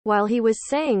While he was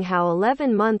saying how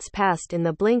 11 months passed in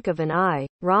the blink of an eye,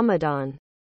 Ramadan,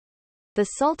 the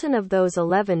sultan of those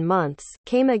 11 months,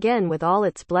 came again with all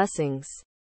its blessings.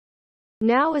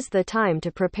 Now is the time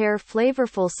to prepare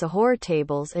flavorful suhoor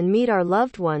tables and meet our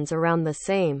loved ones around the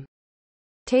same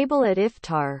table at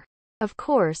iftar. Of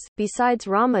course, besides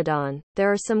Ramadan,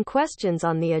 there are some questions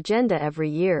on the agenda every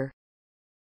year.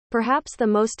 Perhaps the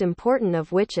most important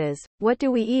of which is, what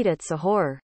do we eat at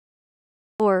suhoor?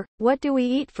 Or, what do we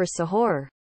eat for suhoor?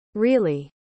 Really?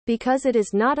 Because it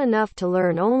is not enough to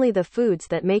learn only the foods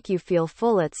that make you feel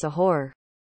full at suhoor,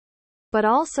 but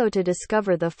also to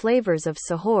discover the flavors of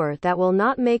suhoor that will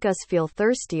not make us feel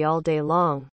thirsty all day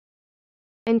long,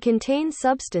 and contain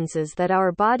substances that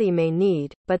our body may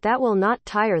need, but that will not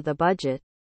tire the budget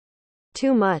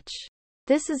too much.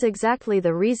 This is exactly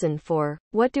the reason for,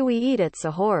 what do we eat at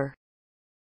suhoor?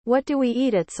 What do we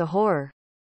eat at suhoor?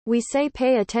 We say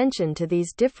pay attention to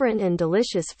these different and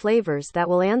delicious flavors that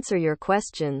will answer your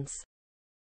questions.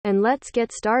 And let's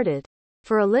get started.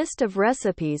 For a list of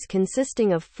recipes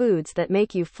consisting of foods that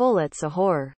make you full at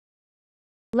suhoor,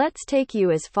 let's take you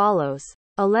as follows.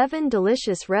 11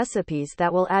 delicious recipes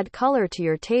that will add color to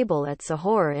your table at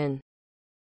suhoor and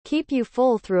keep you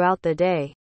full throughout the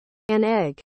day. An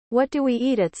egg. What do we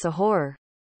eat at suhoor?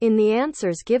 In the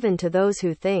answers given to those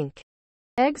who think,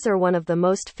 eggs are one of the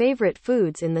most favorite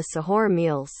foods in the suhoor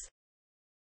meals.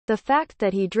 The fact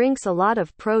that he drinks a lot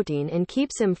of protein and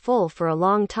keeps him full for a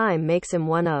long time makes him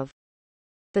one of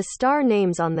the star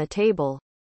names on the table.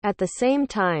 At the same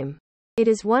time, it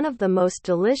is one of the most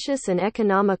delicious and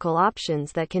economical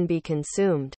options that can be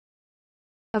consumed.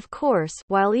 Of course,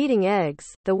 while eating eggs,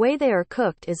 the way they are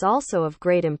cooked is also of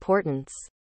great importance.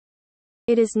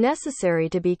 It is necessary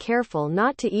to be careful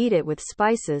not to eat it with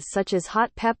spices such as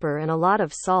hot pepper and a lot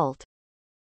of salt.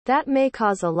 That may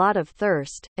cause a lot of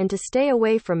thirst, and to stay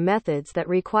away from methods that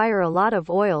require a lot of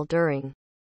oil during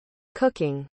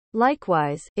cooking.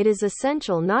 Likewise, it is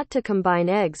essential not to combine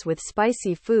eggs with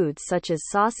spicy foods such as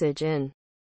sausage and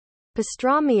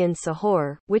pastrami in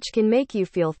suhoor, which can make you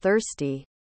feel thirsty.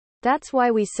 That's why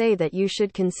we say that you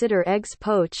should consider eggs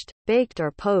poached, baked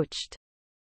or poached.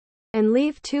 And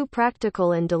leave 2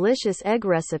 practical and delicious egg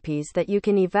recipes that you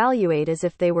can evaluate as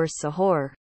if they were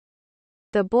suhoor.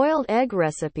 The boiled egg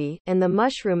recipe, and the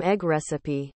mushroom egg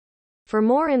recipe. For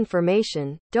more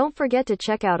information, don't forget to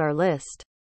check out our list.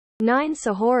 9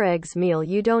 suhoor eggs meal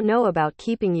you don't know about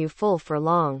keeping you full for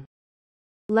long.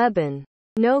 Leban.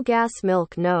 No gas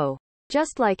milk. No.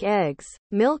 Just like eggs,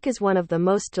 milk is one of the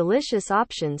most delicious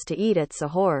options to eat at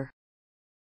suhoor,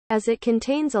 as it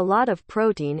contains a lot of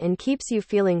protein and keeps you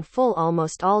feeling full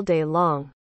almost all day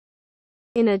long.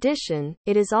 In addition,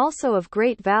 it is also of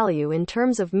great value in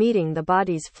terms of meeting the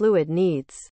body's fluid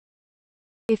needs.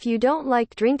 If you don't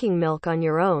like drinking milk on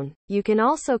your own, you can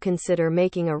also consider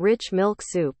making a rich milk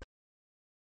soup.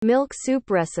 Milk soup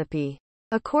recipe.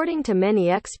 According to many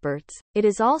experts, it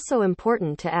is also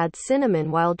important to add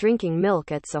cinnamon while drinking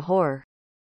milk at suhoor.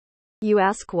 You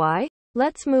ask why?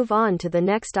 Let's move on to the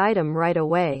next item right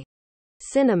away.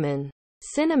 Cinnamon.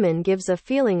 Cinnamon gives a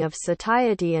feeling of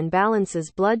satiety and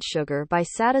balances blood sugar by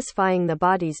satisfying the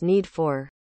body's need for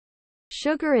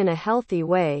sugar in a healthy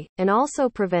way, and also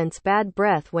prevents bad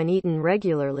breath when eaten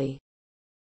regularly.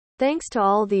 Thanks to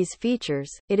all these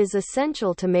features, it is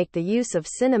essential to make the use of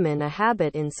cinnamon a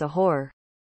habit in suhoor.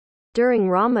 During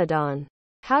Ramadan.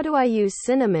 How do I use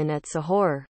cinnamon at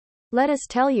suhoor? Let us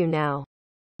tell you now.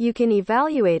 You can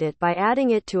evaluate it by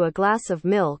adding it to a glass of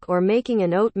milk or making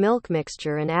an oat milk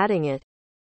mixture and adding it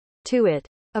to it.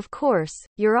 Of course,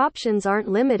 your options aren't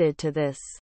limited to this.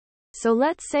 So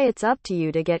let's say it's up to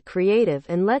you to get creative,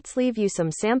 and let's leave you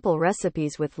some sample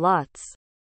recipes with lots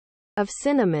of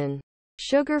cinnamon.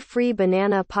 Sugar-free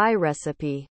banana pie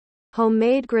recipe.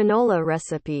 Homemade granola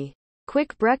recipe.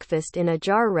 Quick breakfast in a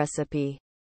jar recipe.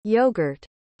 Yogurt.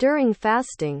 During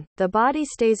fasting, the body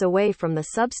stays away from the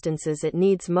substances it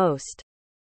needs most,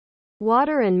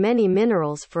 water and many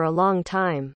minerals, for a long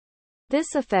time.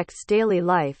 This affects daily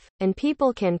life, and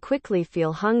people can quickly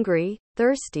feel hungry,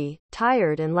 thirsty,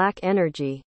 tired and lack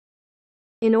energy.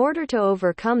 In order to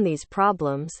overcome these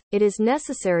problems, it is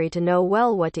necessary to know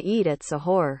well what to eat at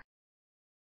suhoor,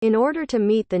 in order to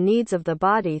meet the needs of the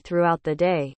body throughout the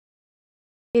day.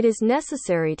 It is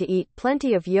necessary to eat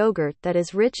plenty of yogurt that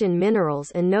is rich in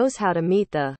minerals and knows how to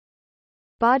meet the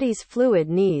body's fluid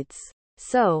needs.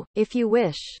 So, if you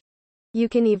wish, you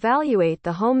can evaluate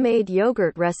the homemade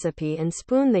yogurt recipe and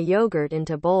spoon the yogurt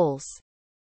into bowls.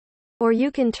 Or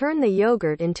you can turn the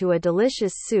yogurt into a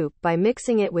delicious soup by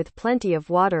mixing it with plenty of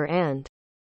water and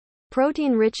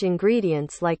protein-rich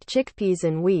ingredients like chickpeas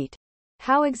and wheat.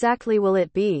 How exactly will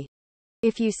it be?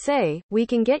 If you say, we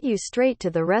can get you straight to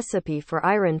the recipe for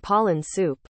iron pollen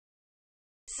soup.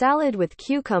 Salad with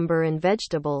cucumber and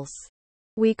vegetables.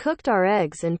 We cooked our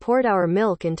eggs and poured our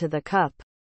milk into the cup.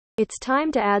 It's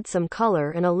time to add some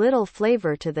color and a little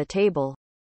flavor to the table.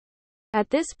 At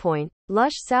this point,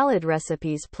 lush salad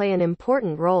recipes play an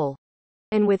important role.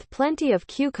 And with plenty of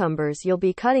cucumbers you'll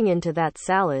be cutting into that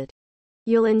salad.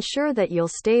 You'll ensure that you'll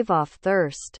stave off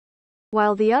thirst.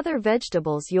 While the other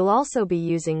vegetables you'll also be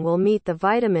using will meet the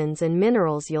vitamins and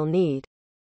minerals you'll need.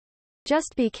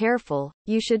 Just be careful,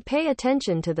 you should pay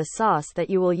attention to the sauce that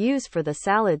you will use for the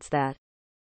salads that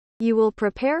you will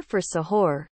prepare for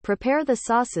suhoor. Prepare the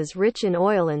sauces rich in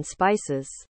oil and spices.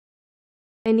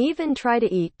 And even try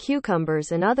to eat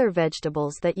cucumbers and other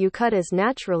vegetables that you cut as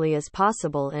naturally as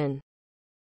possible and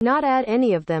not add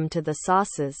any of them to the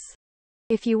sauces.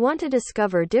 If you want to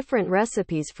discover different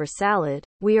recipes for salad,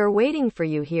 we are waiting for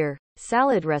you here.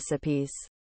 Salad recipes.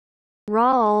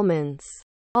 Raw almonds.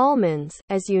 Almonds,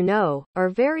 as you know, are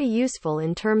very useful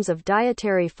in terms of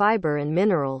dietary fiber and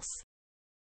minerals.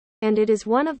 And it is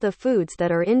one of the foods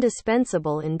that are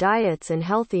indispensable in diets and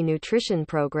healthy nutrition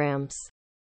programs.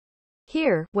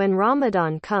 Here, when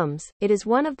Ramadan comes, it is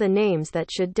one of the names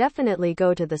that should definitely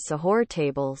go to the suhoor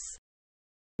tables.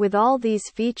 With all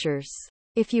these features,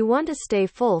 if you want to stay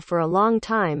full for a long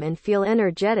time and feel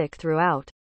energetic throughout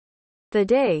the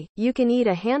day, you can eat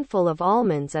a handful of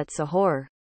almonds at suhoor.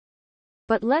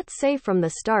 But let's say from the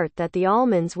start that the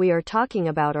almonds we are talking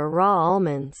about are raw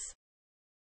almonds.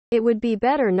 It would be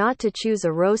better not to choose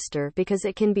a roaster because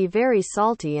it can be very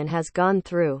salty and has gone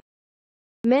through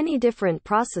many different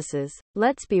processes.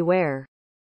 Let's beware.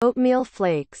 Oatmeal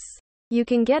flakes. You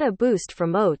can get a boost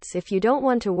from oats if you don't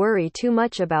want to worry too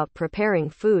much about preparing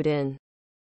food and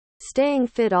staying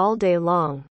fit all day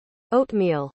long.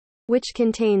 Oatmeal, which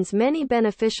contains many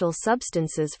beneficial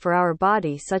substances for our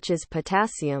body such as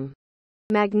potassium,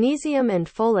 magnesium and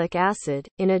folic acid,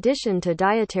 in addition to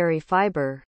dietary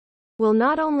fiber, will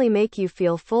not only make you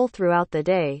feel full throughout the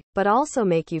day, but also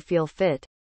make you feel fit.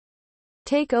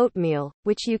 Take oatmeal,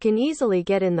 which you can easily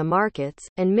get in the markets,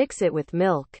 and mix it with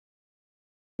milk,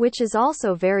 which is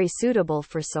also very suitable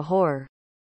for suhoor.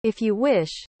 If you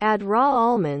wish, add raw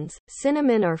almonds,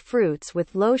 cinnamon or fruits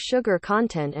with low sugar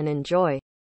content and enjoy.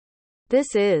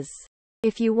 This is.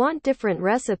 If you want different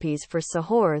recipes for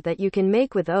suhoor that you can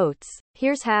make with oats,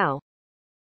 here's how.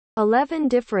 11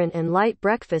 different and light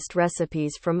breakfast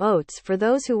recipes from oats for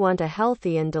those who want a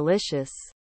healthy and delicious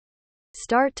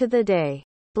start to the day.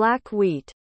 Black wheat.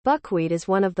 Buckwheat is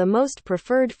one of the most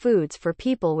preferred foods for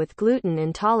people with gluten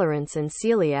intolerance and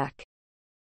celiac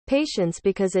patients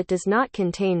because it does not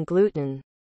contain gluten.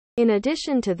 In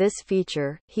addition to this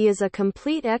feature, he is a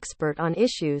complete expert on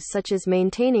issues such as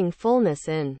maintaining fullness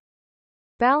and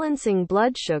balancing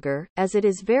blood sugar, as it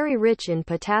is very rich in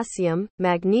potassium,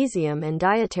 magnesium and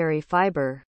dietary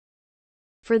fiber.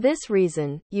 For this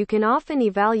reason, you can often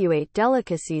evaluate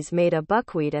delicacies made of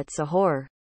buckwheat at suhoor.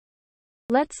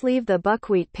 Let's leave the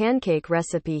buckwheat pancake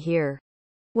recipe here.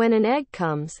 When an egg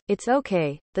comes, it's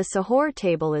okay, the suhoor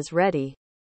table is ready.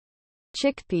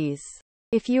 Chickpeas.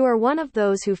 If you are one of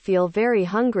those who feel very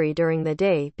hungry during the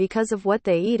day because of what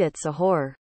they eat at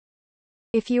suhoor,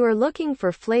 if you are looking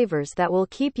for flavors that will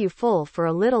keep you full for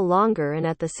a little longer and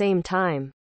at the same time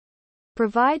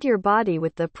provide your body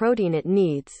with the protein it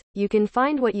needs, you can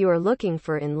find what you are looking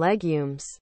for in legumes,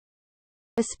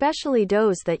 especially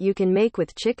those that you can make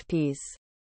with chickpeas.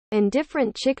 And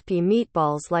different chickpea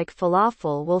meatballs like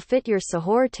falafel will fit your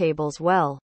suhoor tables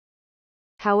well.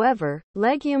 However,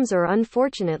 legumes are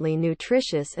unfortunately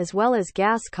nutritious as well as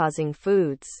gas-causing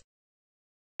foods,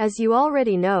 as you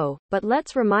already know, but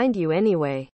let's remind you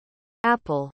anyway.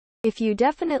 Apple. If you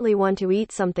definitely want to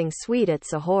eat something sweet at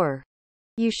suhoor,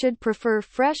 you should prefer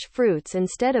fresh fruits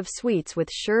instead of sweets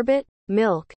with sherbet,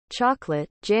 milk, chocolate,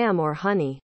 jam or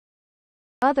honey.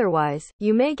 Otherwise,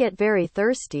 you may get very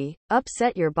thirsty,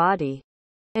 upset your body,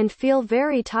 and feel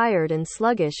very tired and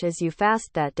sluggish as you fast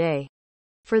that day.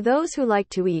 For those who like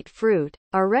to eat fruit,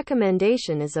 our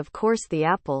recommendation is of course the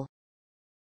apple.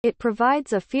 It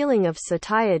provides a feeling of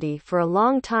satiety for a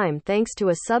long time thanks to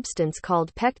a substance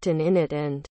called pectin in it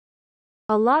and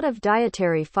a lot of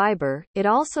dietary fiber. It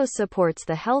also supports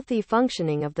the healthy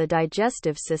functioning of the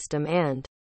digestive system and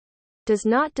does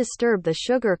not disturb the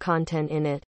sugar content in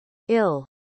it.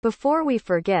 Before we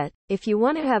forget, if you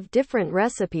want to have different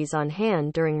recipes on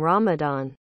hand during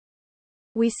Ramadan,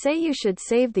 we say you should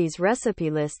save these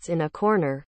recipe lists in a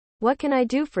corner. What can I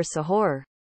do for suhoor?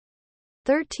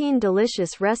 13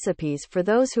 delicious recipes for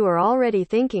those who are already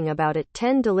thinking about it.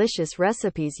 10 delicious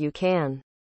recipes you can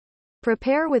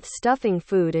Prepare with stuffing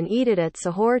food and eat it at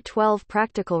Suhoor. 12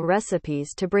 practical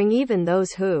recipes to bring even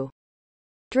those who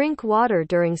drink water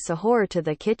during Suhoor to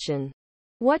the kitchen.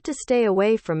 What to stay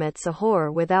away from at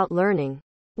Suhoor without learning.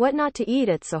 What not to eat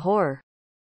at Suhoor.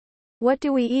 What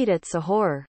do we eat at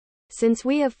Suhoor? Since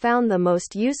we have found the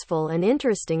most useful and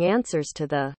interesting answers to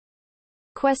the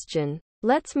question,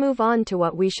 let's move on to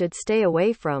what we should stay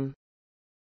away from.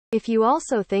 If you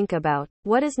also think about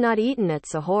what is not eaten at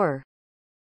Suhoor.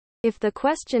 If the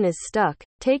question is stuck,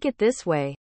 take it this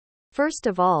way. First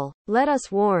of all, let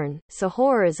us warn,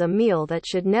 Suhoor is a meal that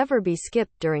should never be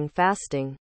skipped during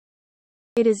fasting.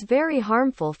 It is very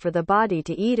harmful for the body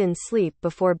to eat and sleep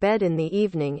before bed in the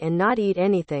evening and not eat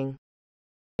anything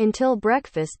until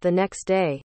breakfast the next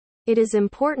day. It is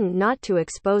important not to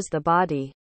expose the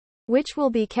body, which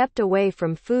will be kept away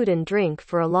from food and drink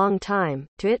for a long time,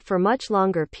 to it for much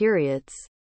longer periods,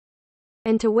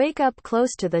 and to wake up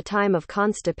close to the time of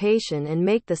constipation and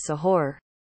make the Suhoor.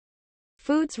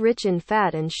 Foods rich in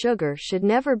fat and sugar should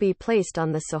never be placed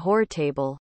on the Suhoor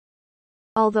table.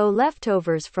 Although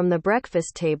leftovers from the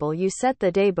breakfast table you set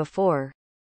the day before,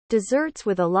 desserts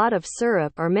with a lot of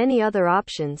syrup or many other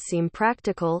options seem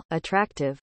practical,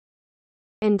 attractive,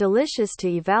 and delicious to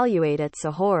evaluate at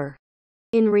Suhoor.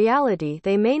 In reality,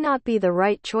 they may not be the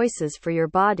right choices for your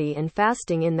body and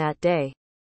fasting in that day.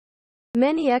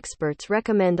 Many experts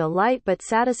recommend a light but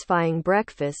satisfying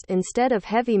breakfast instead of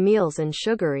heavy meals and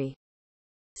sugary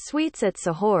sweets at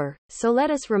Suhoor, so let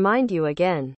us remind you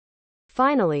again.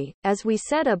 Finally, as we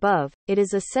said above, it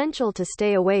is essential to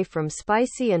stay away from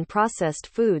spicy and processed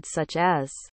foods such as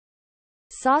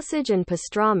sausage and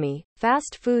pastrami,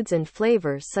 fast foods and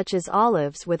flavors such as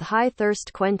olives with high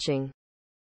thirst quenching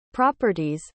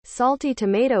properties, salty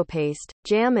tomato paste,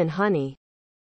 jam and honey,